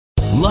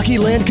Lucky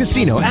Land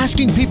Casino,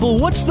 asking people,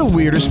 what's the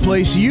weirdest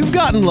place you've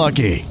gotten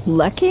lucky?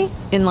 Lucky?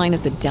 In line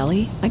at the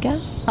deli, I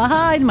guess?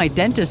 Aha, in my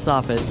dentist's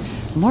office.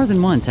 More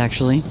than once,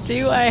 actually.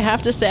 Do I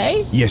have to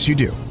say? Yes, you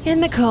do. In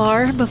the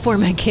car before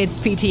my kids'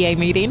 PTA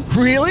meeting.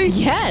 Really?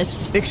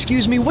 Yes.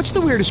 Excuse me, what's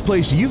the weirdest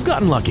place you've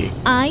gotten lucky?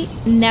 I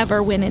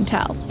never win and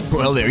tell.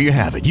 Well, there you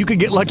have it. You can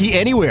get lucky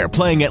anywhere,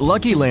 playing at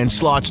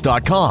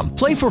LuckyLandSlots.com.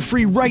 Play for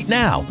free right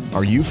now.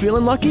 Are you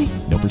feeling lucky?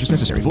 No purchase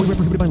necessary. Void where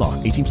prohibited by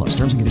law. 18 plus.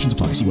 Terms and conditions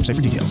apply. See website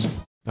for details.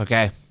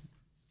 Okay.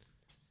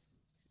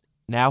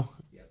 Now?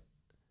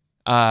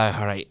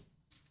 All right.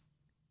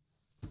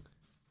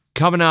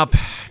 Coming up.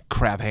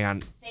 Crap, hang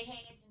on. Say,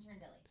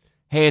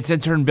 hey, it's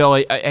intern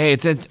Billy. Hey,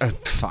 it's intern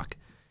Billy. Fuck.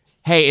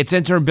 Hey, it's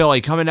intern Billy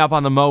coming up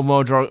on the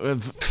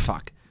Mojo.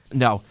 Fuck.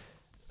 No.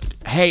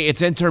 Hey,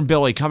 it's intern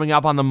Billy coming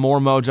up on the More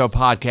Mojo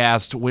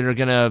podcast. We're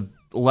going to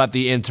let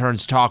the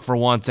interns talk for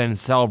once and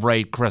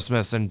celebrate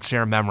Christmas and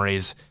share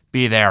memories.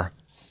 Be there.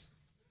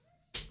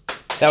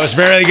 That was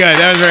very good.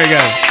 That was very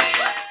good.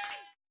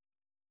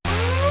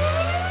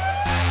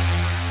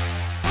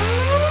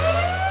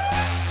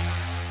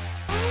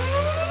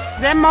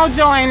 That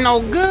mojo ain't no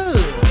good.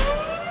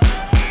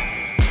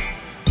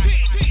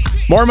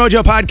 More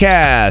Mojo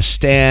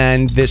podcast,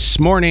 and this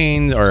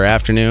morning or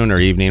afternoon or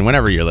evening,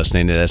 whenever you're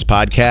listening to this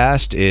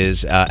podcast,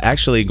 is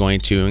actually going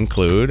to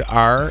include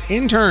our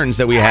interns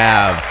that we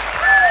have.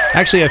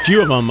 Actually, a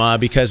few of them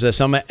because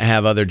some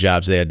have other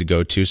jobs they had to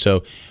go to.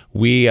 So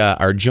we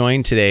are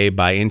joined today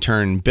by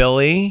intern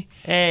Billy.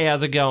 Hey,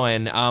 how's it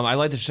going? I'd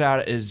like to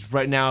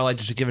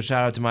give a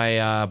shout out to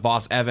my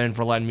boss Evan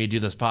for letting me do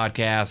this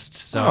podcast.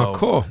 So, oh,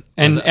 cool.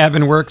 And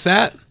Evan works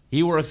at?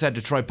 He works at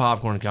Detroit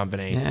Popcorn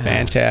Company. Yeah.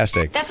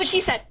 Fantastic. That's what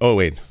she said. Oh,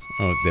 wait.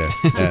 Oh,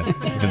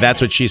 there. That's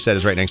what she said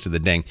is right next to the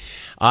ding.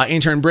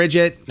 Intern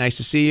Bridget, nice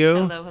to see you.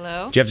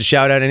 Hello. Do you have to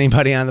shout out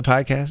anybody on the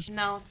podcast?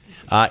 No.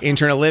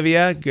 Intern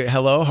Olivia,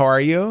 hello, how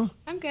are you?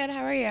 I'm good.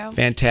 How are you?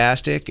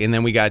 Fantastic. And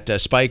then we got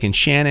Spike and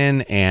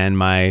Shannon and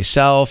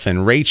myself,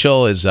 and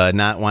Rachel is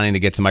not wanting to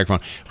get to the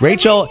microphone.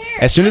 Rachel,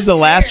 as soon as the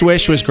last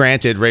wish was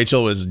granted,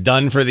 Rachel was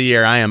done for the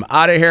year. I am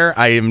out of here.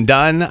 I am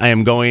done. I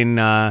am going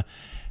to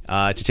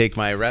take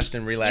my rest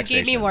and relaxation.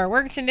 You gave me more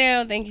work to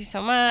do. Thank you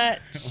so much.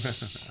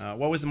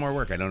 What was the more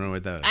work? I don't know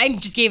what that. I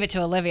just gave it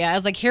to Olivia. I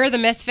was like, here are the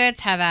Misfits.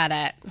 Have at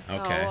it.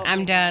 Okay.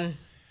 I'm done.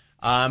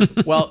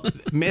 Well,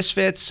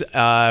 Misfits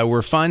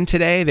were fun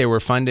today. They were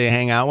fun to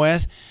hang out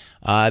with.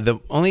 The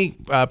only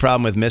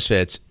problem with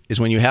Misfits is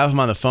when you have them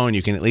on the phone,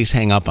 you can at least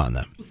hang up on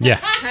them. Yeah.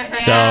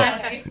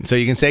 So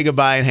you can say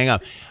goodbye and hang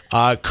up.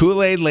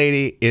 Kool-Aid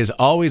Lady is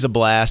always a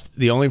blast.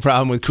 The only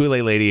problem with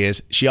Kool-Aid Lady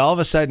is she all of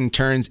a sudden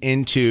turns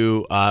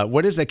into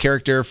what is the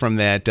character from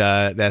that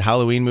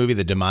Halloween movie,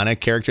 the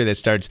demonic character that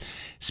starts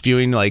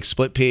spewing like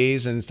split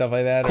peas and stuff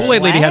like that?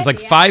 Kool-Aid Lady has like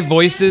 5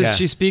 voices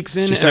she speaks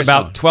in and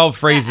about 12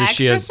 phrases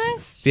she has.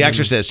 The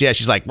Exorcist, yeah,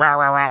 she's like rah,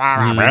 rah, rah,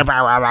 rah, rah,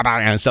 rah, rah, rah, rah,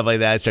 and stuff like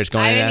that. It starts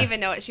going. I didn't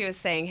even know what she was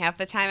saying half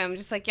the time. I'm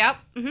just like, yep.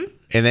 Mm-hmm.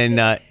 And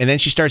then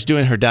she starts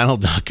doing her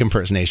Donald Duck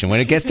impersonation. When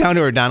it gets down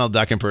to her Donald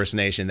Duck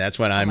impersonation, that's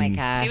when I'm. Oh my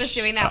gosh. She was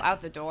doing that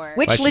out the door.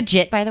 Which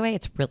legit, by the way,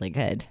 it's really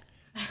good.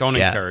 Don't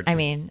encourage her. I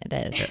mean, it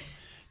is. Yeah.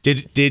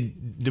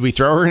 Did we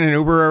throw her in an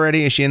Uber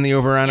already? Is she in the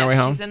Uber on her way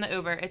home? She's in the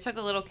Uber. It took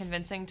a little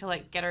convincing to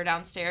like get her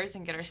downstairs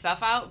and get her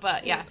stuff out,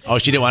 but yeah. Oh,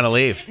 she didn't want to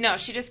leave. No,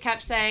 she just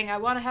kept saying, "I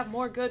want to have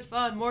more good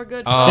fun, more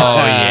good fun." Oh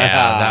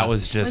yeah, that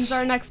was just.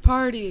 When's our next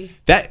party?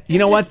 That you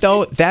know what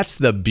though? That's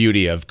the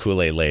beauty of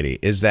Kool-Aid Lady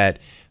is that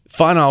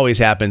fun always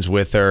happens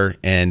with her,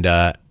 and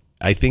I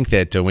think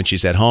that when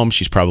she's at home,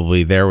 she's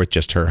probably there with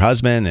just her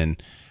husband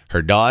and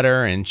her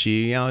daughter, and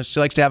she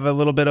likes to have a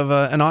little bit of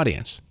an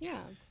audience. Yeah.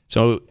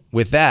 So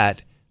with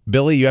that.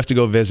 Billy, you have to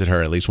go visit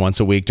her at least once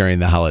a week during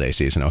the holiday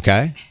season,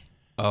 okay?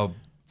 Oh,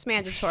 it's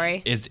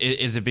mandatory. Is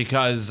it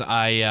because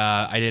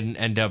I didn't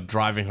end up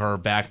driving her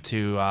back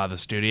to the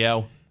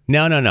studio?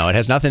 No. It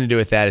has nothing to do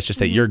with that. It's just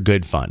that you're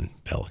good fun,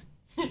 Billy.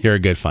 You're a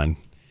good fun.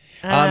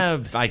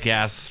 I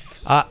guess.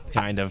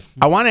 Kind of.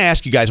 I want to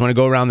ask you guys, I want to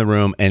go around the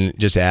room and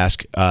just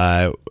ask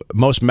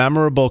most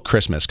memorable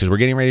Christmas, because we're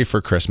getting ready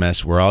for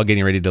Christmas. We're all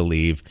getting ready to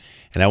leave.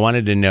 And I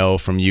wanted to know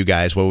from you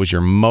guys, what was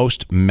your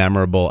most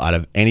memorable out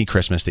of any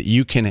Christmas that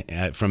you can,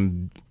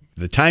 from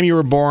the time you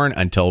were born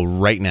until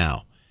right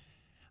now?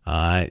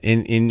 And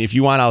if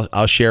you want,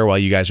 I'll share while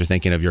you guys are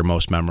thinking of your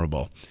most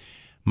memorable.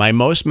 My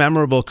most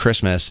memorable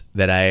Christmas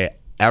that I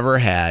ever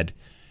had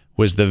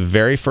was the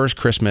very first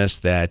Christmas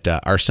that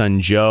our son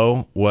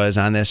Joe was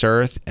on this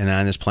earth and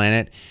on this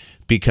planet,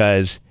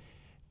 because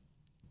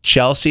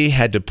Chelsea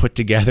had to put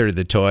together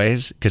the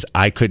toys because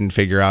I couldn't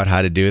figure out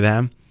how to do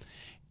them.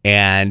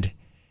 And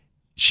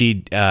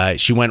she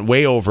went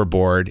way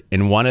overboard,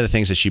 and one of the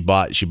things that she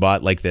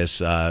bought like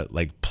this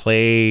like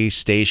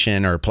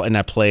PlayStation or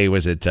not play,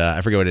 was it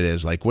I forget what it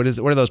is, like what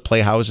are those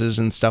playhouses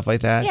and stuff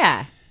like that?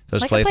 Yeah.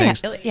 Those like play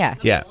things?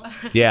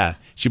 Yeah.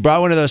 She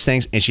brought one of those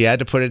things, and she had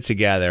to put it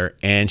together,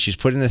 and she's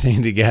putting the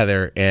thing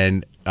together,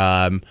 and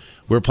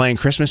we're playing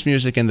Christmas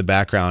music in the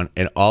background,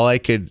 and all I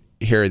could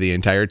hear the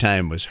entire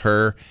time was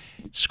her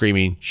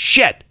screaming,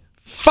 "Shit!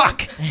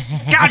 Fuck.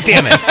 God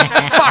damn it.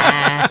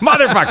 Fuck.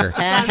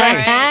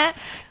 Motherfucker.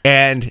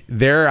 And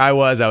there I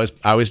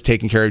was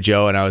taking care of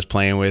Joe, and I was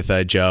playing with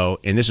Joe,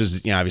 and this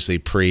was, obviously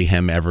pre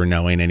him ever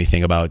knowing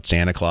anything about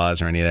Santa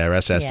Claus or any of that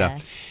rest of that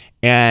stuff.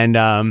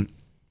 And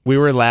we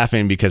were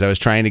laughing because I was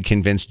trying to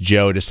convince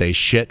Joe to say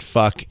shit,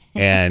 fuck,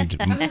 and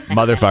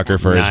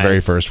motherfucker for his very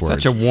first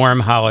words. Such a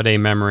warm holiday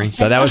memory.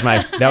 So that was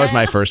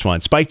my first one.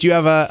 Spike, do you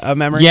have a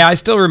memory? Yeah, I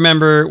still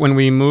remember when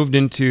we moved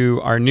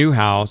into our new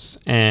house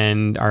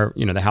and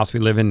the house we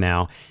live in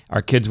now.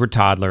 Our kids were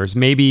toddlers,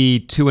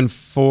 maybe 2 and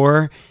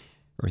 4.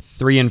 Or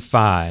 3 and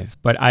 5,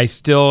 but I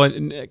still,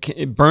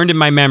 it burned in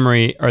my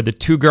memory are the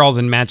 2 girls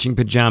in matching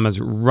pajamas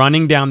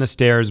running down the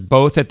stairs,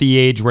 both at the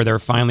age where they're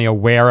finally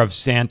aware of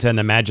Santa and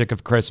the magic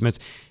of Christmas,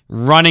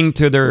 running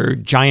to their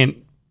giant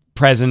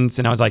presents.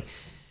 And I was like,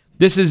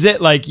 this is it.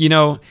 Like,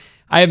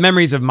 I have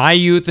memories of my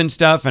youth and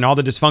stuff and all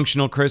the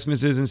dysfunctional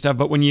Christmases and stuff.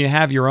 But when you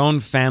have your own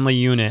family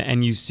unit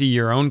and you see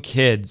your own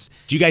kids.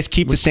 Do you guys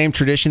keep the same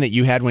tradition that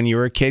you had when you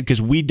were a kid?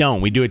 Because we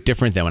don't. We do it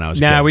different than when I was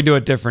a kid. Nah, we do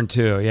it different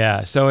too.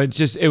 Yeah. So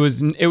it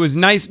was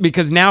nice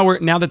because now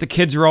that the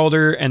kids are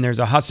older and there's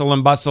a hustle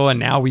and bustle, and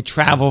now we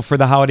travel for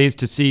the holidays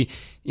to see,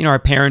 our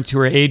parents who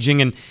are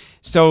aging. And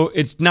so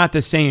it's not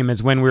the same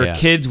as when we were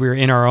kids. We were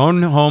in our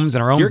own homes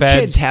and our own beds.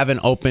 Your kids haven't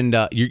opened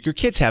up. Your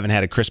kids haven't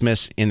had a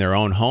Christmas in their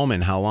own home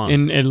in how long?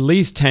 In at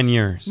least 10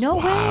 years. No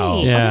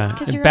way. Yeah,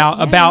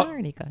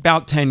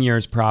 about 10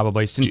 years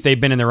probably since they've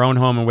been in their own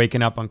home and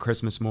waking up on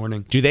Christmas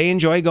morning. Do they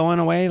enjoy going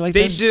away like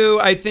this? They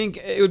do. I think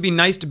it would be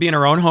nice to be in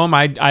our own home.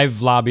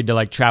 I've lobbied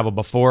to travel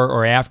before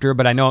or after,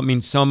 but I know it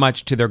means so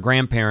much to their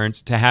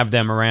grandparents to have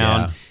them around.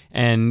 Yeah.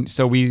 And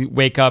so we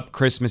wake up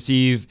Christmas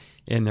Eve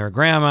in their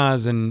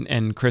grandmas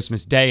and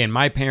Christmas Day and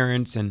my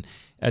parents, and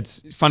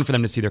it's fun for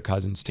them to see their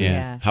cousins too.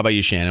 Yeah. How about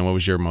you, Shannon? What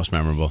was your most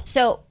memorable?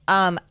 So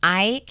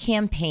I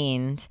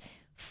campaigned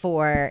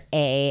for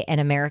an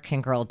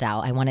American Girl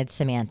doll. I wanted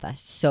Samantha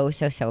so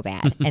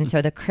bad. And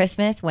so the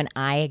Christmas when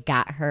I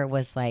got her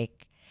was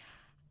like,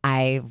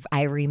 I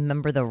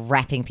remember the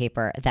wrapping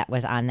paper that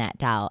was on that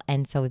doll.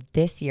 And so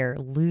this year,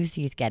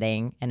 Lucy's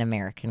getting an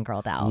American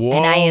Girl doll. Whoa.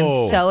 And I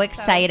am so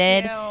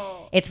excited.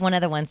 So it's one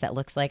of the ones that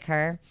looks like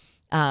her.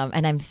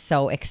 And I'm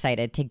so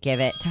excited to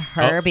give it to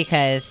her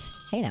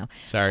because, hey now.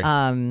 Sorry.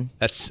 I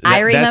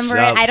remember,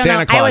 I don't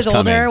Santa know, I was Claus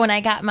older coming. when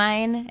I got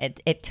mine.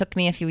 It took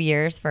me a few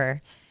years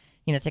for,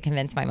 to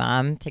convince my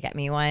mom to get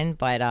me one.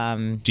 But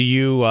do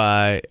you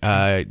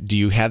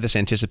have this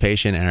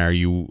anticipation, and are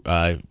you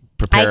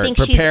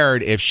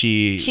prepared if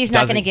she's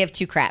not going to give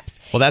 2 craps?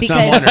 Well, that's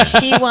because not wondering.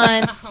 She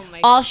wants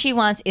all she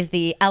wants is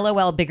the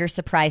LOL bigger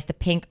surprise, the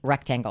pink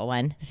rectangle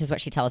one. This is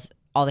what she tells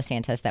all the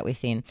Santas that we've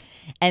seen.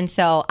 And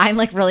so I'm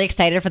really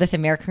excited for this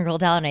American Girl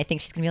doll, and I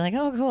think she's gonna be like,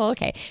 oh cool,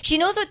 okay. She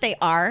knows what they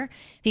are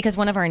because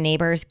one of our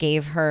neighbors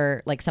gave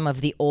her some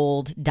of the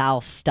old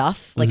doll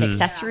stuff,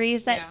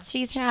 accessories that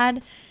she's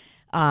had.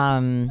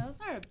 those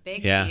are a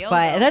big deal.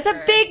 But that's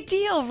a big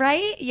deal,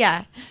 right?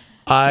 Yeah.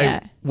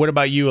 What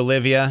about you,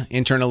 Olivia?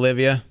 Intern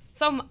Olivia?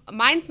 So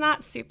mine's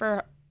not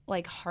super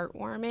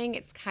heartwarming.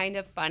 It's kind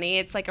of funny.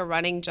 It's like a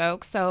running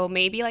joke. So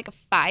maybe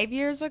 5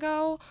 years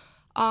ago,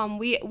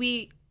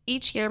 we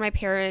each year my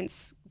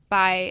parents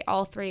buy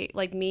all 3,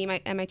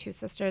 me and my 2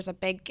 sisters, a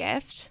big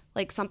gift,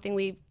 something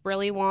we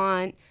really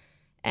want,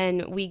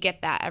 and we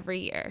get that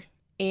every year.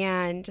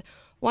 And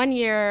one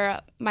year,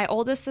 my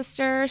oldest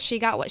sister, she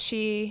got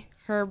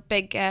her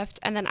big gift,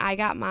 and then I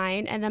got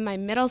mine, and then my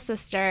middle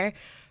sister,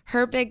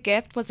 her big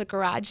gift was a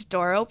garage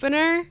door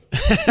opener.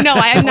 No,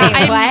 I'm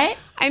not. What?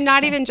 I'm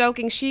not even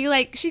joking. She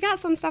got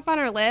some stuff on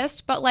her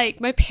list, but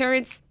my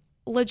parents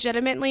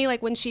legitimately,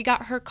 when she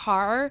got her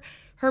car,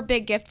 her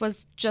big gift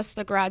was just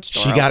the garage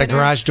door opener. She got a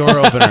garage door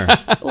opener.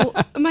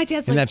 My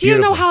dad's Isn't like, that do you know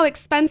beautiful? how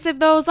expensive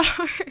those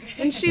are?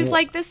 And she's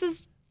like, this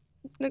is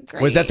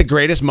great. Was that the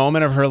greatest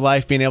moment of her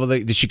life, being able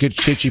to,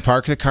 could she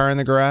park the car in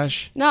the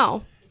garage?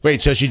 No. Wait,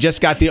 so she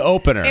just got the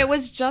opener. It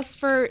was just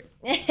for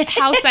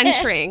house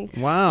entering.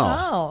 Wow.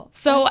 Oh,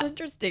 So that's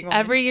interesting.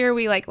 every year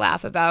we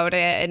laugh about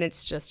it, and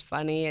it's just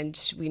funny,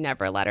 and we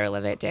never let her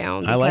live it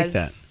down. I like because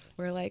that.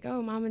 We're like,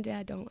 oh, mom and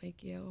dad don't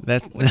like you.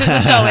 That- Which is a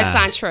joke. It's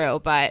not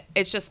true, but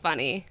it's just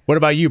funny. What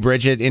about you,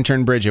 Bridget?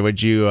 Intern Bridget,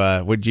 what'd you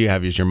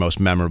have as your most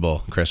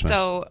memorable Christmas?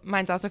 So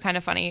mine's also kind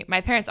of funny. My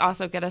parents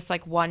also get us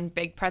one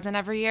big present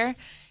every year.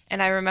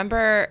 And I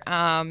remember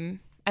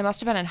I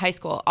must have been in high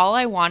school. All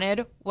I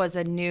wanted was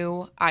a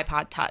new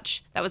iPod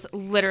Touch. That was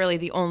literally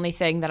the only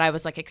thing that I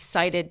was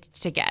excited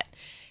to get.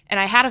 And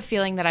I had a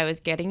feeling that I was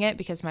getting it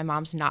because my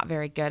mom's not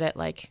very good at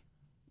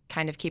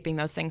kind of keeping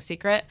those things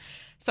secret.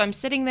 So I'm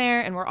sitting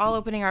there and we're all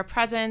opening our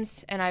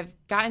presents, and I've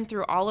gotten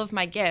through all of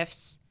my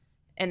gifts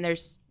and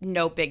there's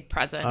no big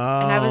present. And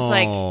I was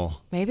like,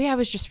 maybe I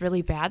was just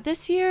really bad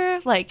this year.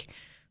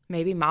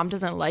 Maybe mom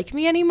doesn't like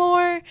me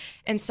anymore.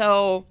 And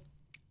so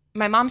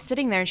my mom's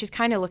sitting there and she's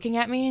kind of looking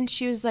at me, and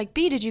she was like,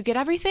 B, did you get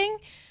everything?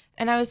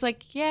 And I was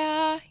like,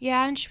 yeah.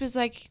 And she was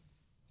like,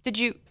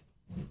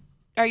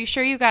 are you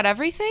sure you got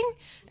everything?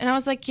 And I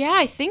was like, yeah,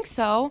 I think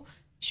so.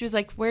 she was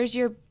like, where's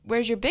your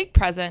big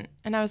present?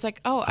 And I was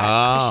like, oh.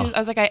 I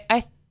was like,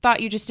 I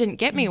thought you just didn't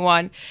get me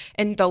one.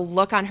 And the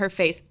look on her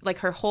face, like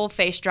her whole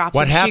face drops.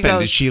 What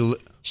happened?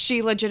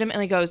 She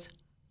legitimately goes,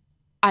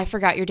 I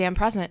forgot your damn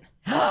present.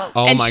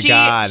 Oh my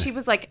God. She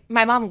was like,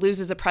 my mom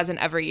loses a present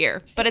every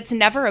year, but it's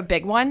never a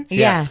big one.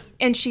 Yeah.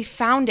 And she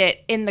found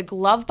it in the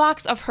glove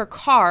box of her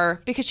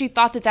car because she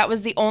thought that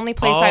was the only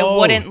place I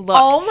wouldn't look.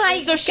 Oh my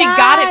gosh. So she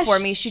got it for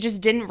me. She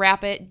just didn't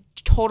wrap it,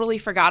 totally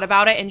forgot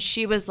about it. And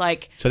she was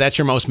like. So that's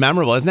your most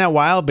memorable. Isn't that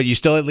wild? But you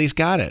still at least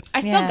got it.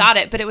 I still got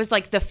it, but it was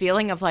like the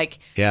feeling of like.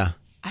 Yeah.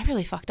 I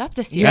really fucked up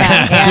this year.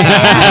 Yeah.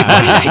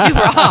 What did I do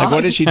wrong? Like,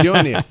 what is she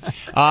doing to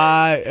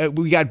you?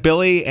 We got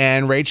Billy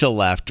and Rachel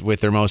left with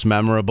their most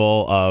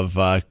memorable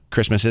of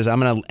Christmases. I'm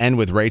going to end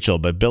with Rachel,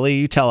 but Billy,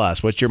 you tell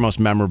us, what's your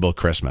most memorable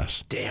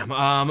Christmas? Damn.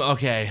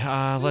 Okay.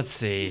 Let's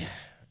see.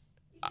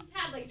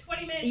 Had like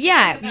 20 minutes.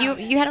 Yeah,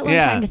 you had a long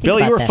time to think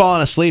Billy, about you were this.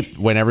 falling asleep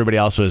when everybody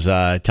else was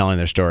telling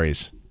their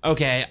stories.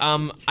 Okay.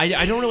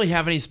 I don't really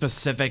have any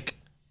specific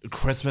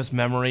Christmas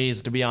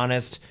memories, to be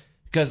honest,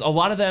 because a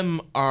lot of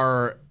them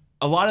are.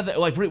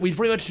 We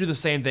pretty much do the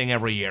same thing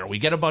every year. We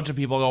get a bunch of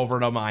people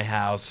over to my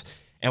house,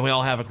 and we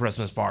all have a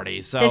Christmas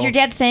party. So Does your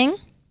dad sing?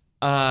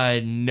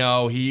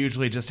 No, he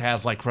usually just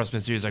has like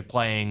Christmas music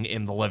playing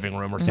in the living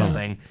room or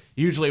something.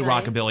 Usually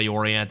rockabilly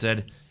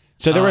oriented.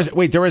 So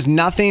there was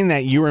nothing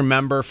that you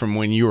remember from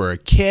when you were a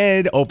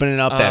kid opening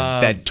up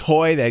that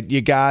toy that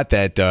you got,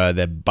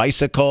 that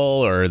bicycle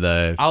or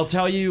the. I'll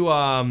tell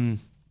you.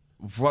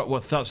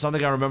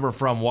 Something I remember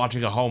from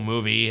watching a home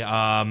movie.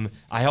 I'm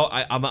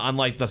on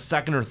like the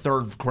second or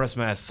third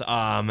Christmas.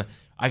 I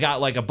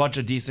got like a bunch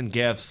of decent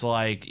gifts,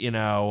 like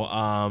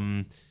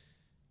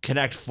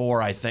Connect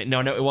 4, I think. No,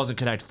 it wasn't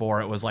Connect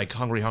 4. It was like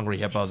Hungry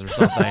Hippos or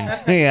something.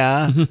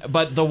 Yeah.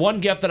 But the one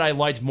gift that I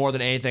liked more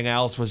than anything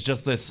else was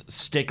just this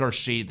sticker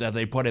sheet that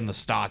they put in the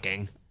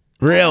stocking.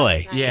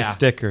 Really? Yeah.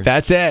 Stickers.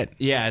 That's it.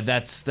 Yeah,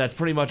 that's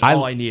pretty much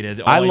all I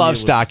needed. I love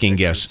stocking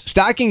gifts.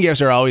 Stocking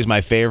gifts are always my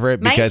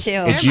favorite because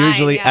it's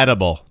usually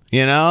edible.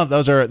 You know,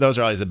 those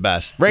are always the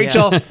best.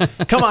 Rachel,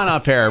 come on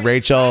up here,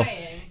 Rachel.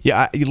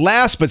 Yeah.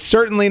 Last but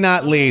certainly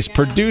not least,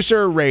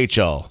 producer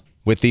Rachel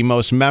with the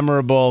most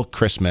memorable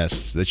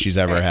Christmas that she's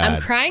ever had.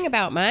 I'm crying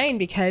about mine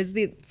because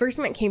the first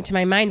thing that came to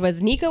my mind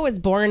was Nico was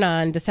born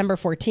on December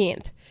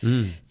 14th.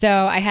 So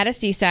I had a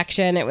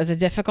C-section. It was a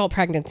difficult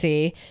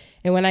pregnancy.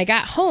 And when I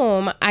got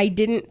home, I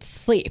didn't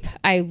sleep.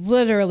 I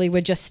literally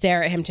would just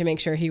stare at him to make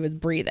sure he was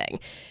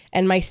breathing.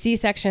 And my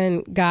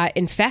C-section got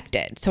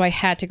infected. So I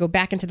had to go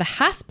back into the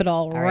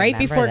hospital right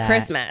before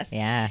Christmas.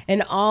 Yeah.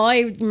 And all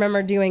I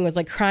remember doing was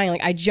like crying.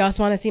 Like, I just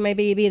want to see my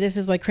baby. This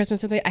is like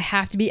Christmas with me. I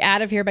have to be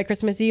out of here by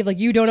Christmas Eve. Like,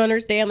 you don't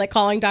understand. Like,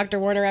 calling Dr.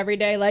 Warner every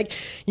day. Like,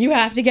 you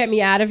have to get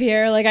me out of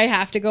here. Like, I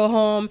have to go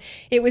home.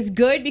 It was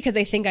good because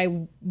I think I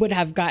would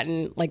have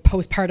gotten like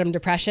postpartum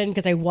depression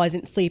because I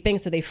wasn't sleeping.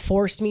 So they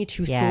forced me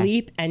to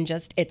sleep and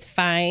just, it's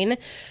fine.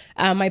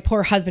 My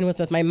poor husband was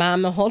with my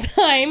mom the whole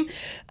time.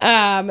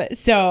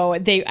 So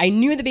I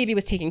knew the baby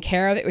was taken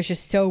care of. It was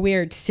just so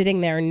weird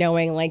sitting there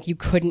knowing like you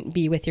couldn't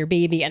be with your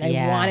baby. And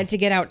I wanted to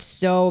get out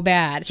so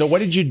bad. So what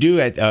did you do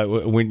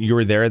when you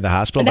were there at the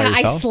hospital by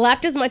yourself? I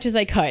slept as much as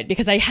I could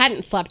because I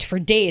hadn't slept for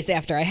days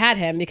after I had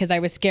him because I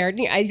was scared.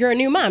 You're a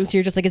new mom. So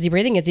you're just like, is he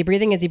breathing? Is he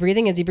breathing? Is he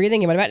breathing? Is he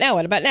breathing? And what about now?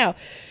 What about now?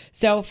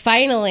 So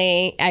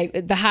finally,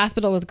 the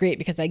hospital was great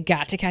because I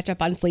got to catch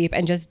up on sleep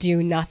and just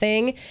do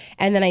nothing.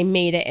 And then I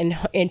made it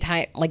in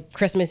time, like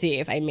Christmas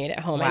Eve. I made it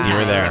home in time. You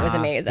were there. It was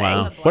amazing.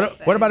 Wow.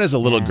 What about as a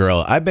little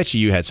girl? I bet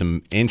you had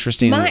some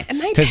interesting. My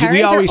parents are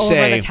over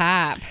the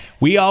top.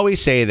 We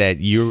always say that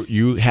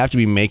you have to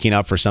be making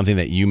up for something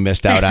that you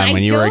missed out on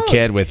when you were a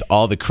kid with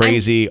all the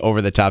crazy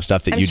over the top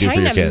stuff that you do for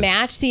your kids. I'm trying to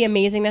match the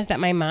amazingness that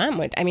my mom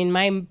would. I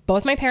mean,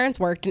 both my parents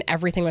worked and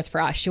everything was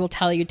for us. She will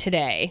tell you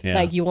today,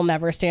 like you will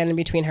never stand in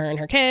between her and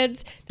her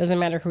kids. Doesn't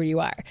matter who you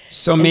are.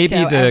 So maybe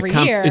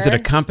is it a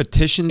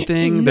competition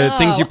thing? No, the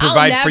things you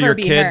provide for your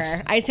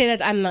kids. Her. I say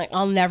that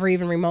I'll never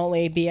even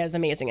remotely be as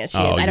amazing as she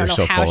is. I don't know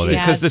so how she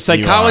because the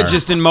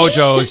psychologist in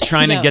Mojo is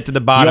trying to get to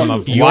the bottom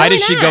of why did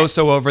she go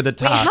so over the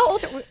top.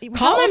 Wait,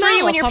 how old were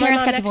you when your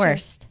parents got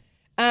divorced?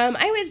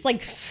 I was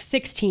like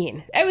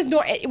 16.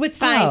 It was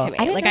fine to me.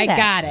 I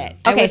got it.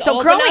 Okay,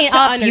 so growing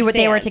up,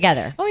 they were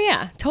together. Oh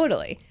yeah,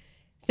 totally.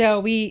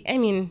 So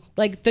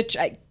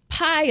the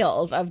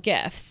piles of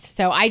gifts.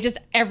 So I just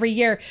every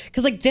year,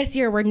 because like this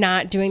year we're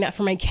not doing that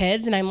for my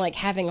kids, and I'm like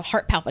having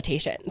heart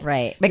palpitations.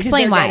 Right.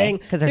 Explain why.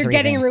 Because they're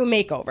getting room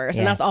makeovers,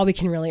 and that's all we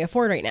can really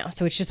afford right now.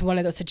 So it's just one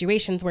of those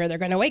situations where they're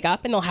going to wake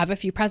up and they'll have a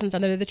few presents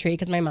under the tree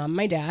because my mom and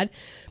my dad,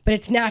 but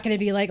it's not going to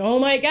be like, oh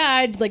my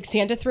God, like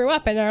Santa threw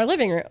up in our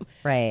living room.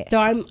 Right. So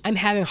I'm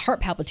having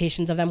heart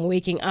palpitations of them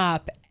waking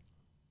up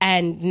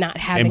and not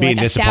having and being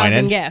like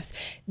 1,000 disappointed. gifts.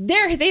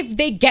 They're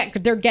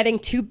getting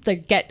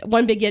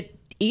one big gift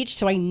each,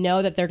 so I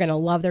know that they're going to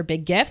love their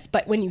big gifts.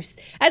 But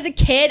as a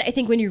kid, I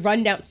think when you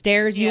run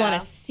downstairs, you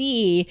want to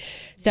see.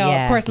 So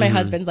Yeah. of course my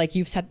husband's like,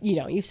 you've set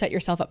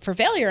yourself up for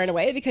failure in a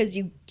way because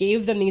you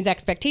gave them these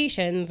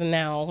expectations and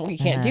now you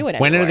can't do it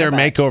anymore. When are their But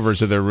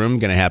makeovers of their room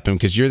going to happen?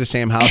 Because you're the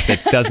same house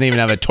that doesn't even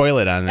have a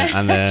toilet on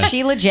the.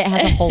 She legit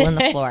has a hole in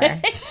the floor.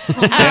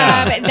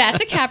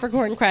 That's a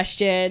Capricorn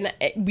question.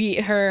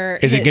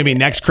 Is it going to be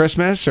next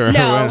Christmas or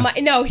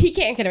No, he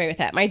can't get away with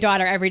that. My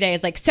daughter every day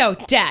is like, so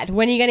Dad,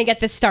 when are you going to get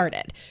this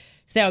started?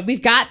 So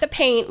we've got the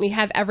paint, we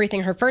have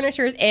everything. Her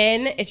furniture's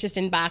in. It's just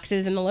in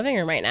boxes in the living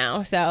room right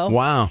now. So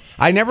Wow.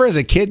 I never as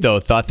a kid though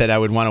thought that I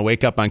would want to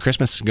wake up on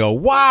Christmas and go,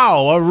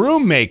 wow, a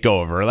room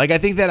makeover. Like I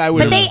think that I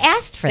would. But they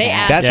asked for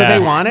that. That's what they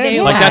wanted?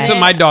 That's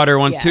what my daughter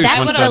wants too. That's She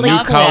wants what I a new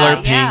love color about.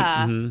 paint.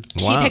 Yeah. Mhm.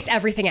 she picked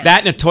everything out. That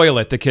and a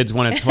toilet. The kids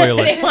want a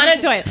toilet. They want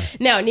a toilet.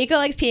 No, Nico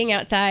likes peeing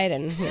outside,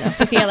 and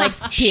Sophia likes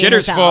peeing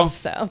Shitter's herself.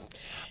 full. So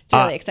it's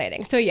really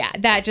exciting. So yeah,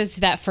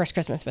 that first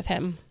Christmas with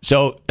him.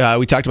 So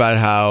we talked about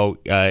how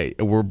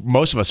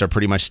most of us are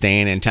pretty much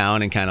staying in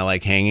town and kind of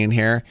like hanging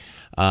here,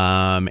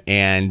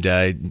 and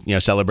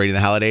celebrating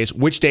the holidays.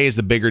 Which day is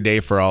the bigger day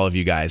for all of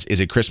you guys? Is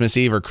it Christmas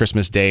Eve or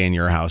Christmas Day in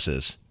your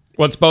houses?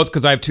 Well, it's both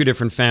because I have two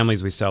different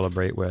families we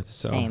celebrate with.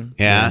 So Same.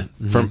 Yeah,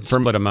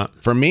 split them up.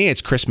 For me,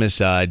 it's Christmas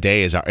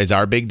Day is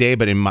our big day.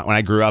 But when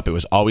I grew up, it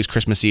was always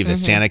Christmas Eve. That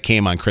Santa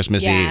came on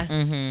Christmas Yeah,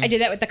 Eve. I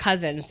did that with the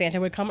cousins. Santa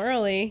would come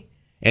early.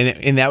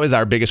 And that was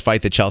our biggest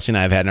fight that Chelsea and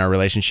I have had in our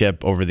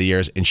relationship over the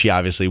years. And she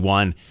obviously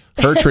won.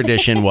 Her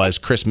tradition was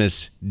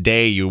Christmas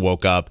Day you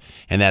woke up,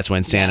 and that's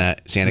when Santa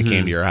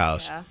came to your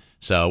house. Yeah.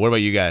 So what about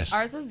you guys?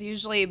 Ours is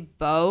usually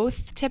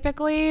both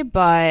typically,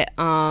 but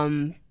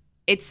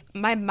it's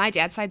my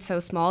dad's side's so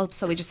small,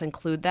 so we just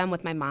include them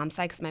with my mom's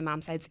side because my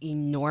mom's side's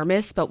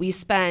enormous. But we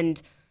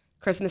spend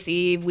Christmas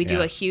Eve, we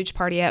do a huge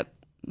party at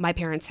my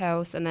parents'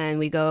 house, and then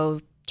we go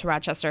to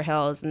Rochester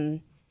Hills and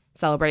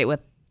celebrate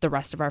with the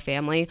rest of our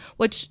family,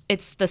 which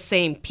it's the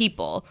same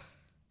people.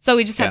 So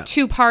we just have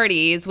two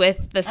parties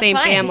with the same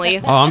fine. family.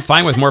 Oh, I'm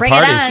fine with more Bring it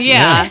parties. on.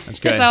 Yeah. That's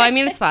good. So, I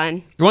mean, it's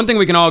fun. The one thing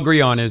we can all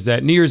agree on is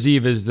that New Year's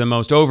Eve is the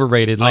most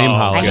overrated lame I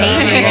holiday. hate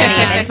New Year's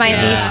Eve. It's my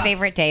Yeah. least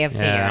favorite day of the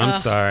year. Yeah, I'm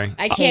sorry.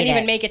 I can't Hate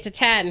even it. make it to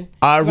 10. You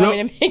want me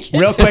to make it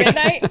Real to quick,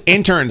 midnight?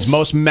 interns,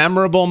 most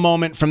memorable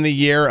moment from the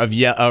year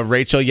of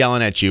Rachel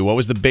yelling at you. What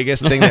was the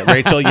biggest thing that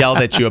Rachel yelled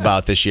at you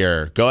about this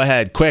year? Go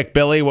ahead, quick,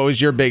 Billy. What was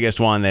your biggest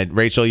one that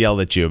Rachel yelled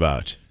at you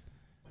about?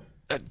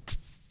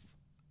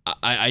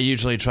 I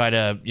usually try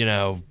to,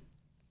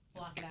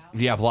 block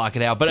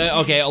it out. But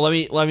okay, let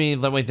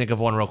me think of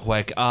one real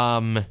quick.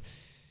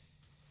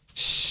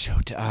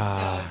 Shoot.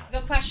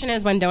 The question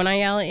is, when don't I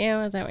yell at you?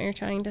 Is that what you're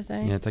trying to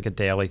say? Yeah, it's like a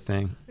daily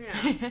thing.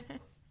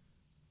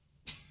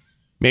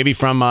 Maybe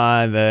from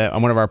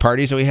one of our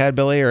parties that we had,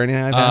 Billy, or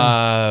anything like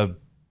that?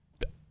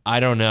 I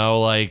don't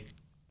know, like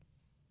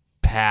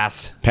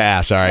pass.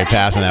 Pass. All right,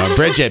 pass on that one.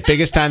 Bridget,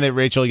 biggest time that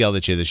Rachel yelled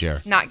at you this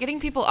year. Not getting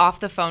people off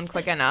the phone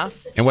quick enough.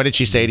 And what did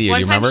she say to you? One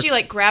Do you time remember?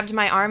 she grabbed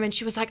my arm and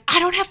she was like, I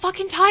don't have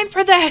fucking time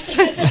for this.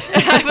 And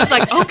I was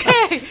like,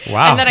 okay.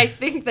 Wow. And then I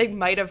think they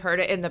might have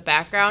heard it in the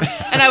background.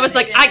 And I was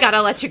like, I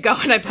gotta let you go.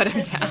 And I put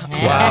him down.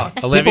 Wow.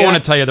 People Olivia, want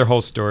to tell you their whole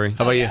story.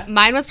 how about you?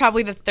 Mine was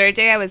probably the third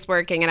day I was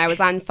working, and I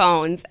was on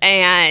phones,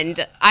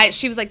 and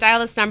she was like, dial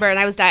this number, and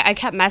I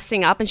kept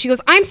messing up, and she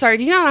goes, I'm sorry,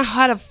 do you not know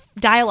how to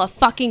dial a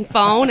fucking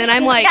phone? And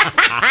I'm like,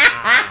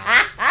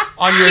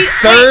 On your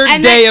third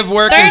and day then- of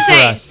working for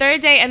us.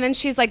 Third day, and then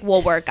she's like,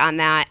 we'll work on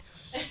that.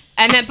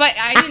 And then, but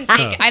I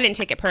didn't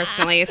take it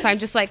personally, so I'm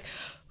just like,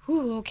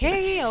 ooh,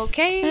 okay.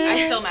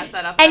 I still mess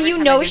that up. And every you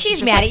time know I do. she's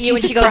Just mad like, at you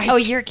and she Jesus goes, Christ. oh,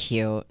 you're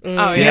cute. Oh,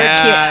 Yeah, you're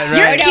right.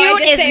 You're No, I cute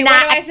just is say, not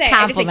what do I a say?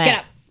 I just say,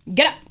 compliment.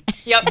 get up.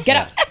 Yep. Get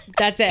up.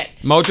 That's it.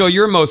 Mojo,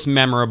 your most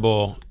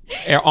memorable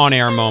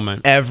on-air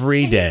moment.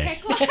 Every day.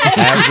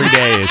 Every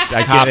day.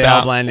 I Cop get it all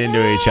out. blend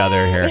into each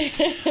other here.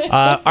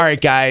 All right,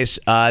 guys.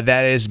 That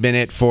has been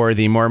it for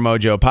the More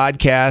Mojo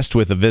podcast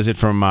with a visit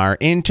from our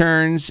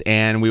interns.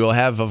 And we will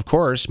have, of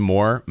course,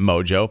 more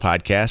Mojo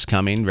podcasts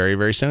coming very,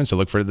 very soon. So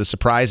look for the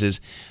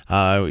surprises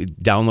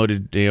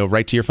downloaded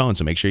right to your phone.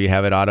 So make sure you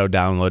have it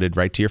auto-downloaded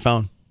right to your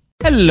phone.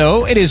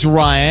 Hello, it is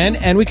Ryan,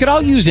 and we could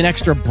all use an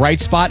extra bright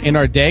spot in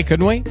our day,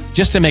 couldn't we?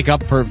 Just to make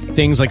up for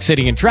things like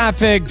sitting in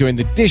traffic, doing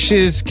the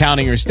dishes,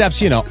 counting your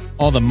steps,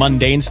 all the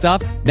mundane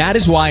stuff. That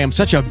is why I'm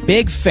such a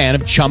big fan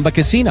of Chumba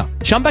Casino.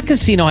 Chumba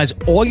Casino has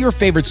all your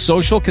favorite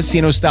social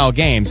casino-style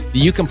games that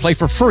you can play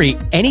for free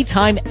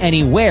anytime,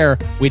 anywhere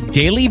with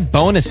daily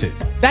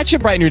bonuses. That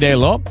should brighten your day a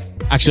little.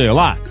 Actually, a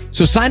lot.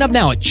 So sign up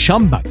now at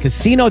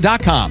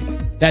ChumbaCasino.com.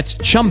 That's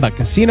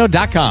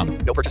ChumbaCasino.com.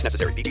 No purchase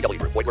necessary. VGW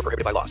Group. Void where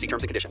prohibited by law. See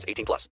terms and conditions. 18+.